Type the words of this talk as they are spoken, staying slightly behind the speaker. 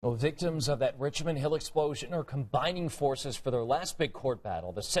Well, victims of that Richmond Hill explosion are combining forces for their last big court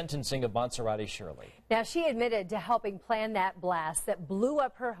battle, the sentencing of Monserrate Shirley. Now, she admitted to helping plan that blast that blew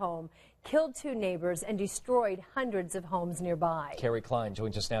up her home, killed 2 neighbors, and destroyed hundreds of homes nearby. Carrie Klein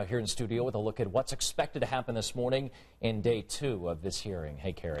joins us now here in studio with a look at what's expected to happen this morning in day 2 of this hearing.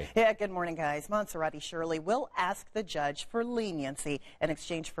 Hey, Carrie. Yeah, good morning, guys. Monserrate Shirley will ask the judge for leniency in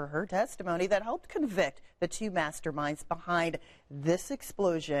exchange for her testimony that helped convict the 2 masterminds behind this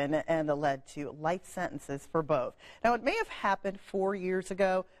explosion and that led to life sentences for both. Now, it may have happened 4 years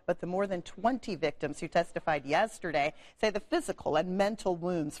ago, but the more than 20 victims who testified yesterday say the physical and mental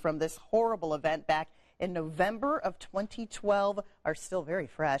wounds from this horrible event back in November of 2012 are still very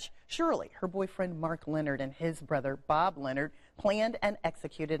fresh. Shirley, her boyfriend Mark Leonard, and his brother Bob Leonard planned and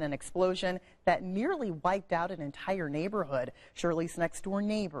executed an explosion that nearly wiped out an entire neighborhood. Shirley's next-door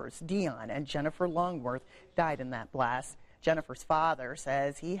neighbors, Dion and Jennifer Longworth, died in that blast. Jennifer's father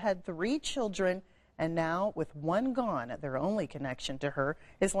says he had 3 children, and now, with 1 gone, their only connection to her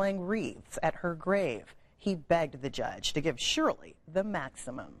is laying wreaths at her grave. He begged the judge to give Shirley the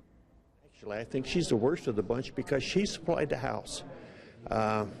maximum. Actually, I think she's the worst of the bunch because she supplied the house.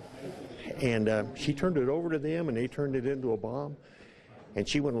 She turned it over to them, and they turned it into a bomb, and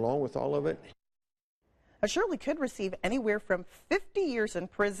she went along with all of it. Shirley could receive anywhere from 50 years in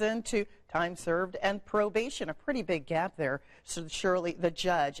prison to time served and probation, a pretty big gap there. So Shirley, the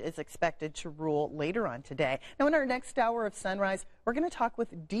judge, is expected to rule later on today. Now, in our next hour of Sunrise, we're going to talk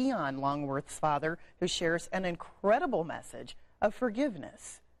with Dion Longworth's father, who shares an incredible message of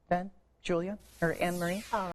forgiveness. Ben, Julia, or Anne-Marie?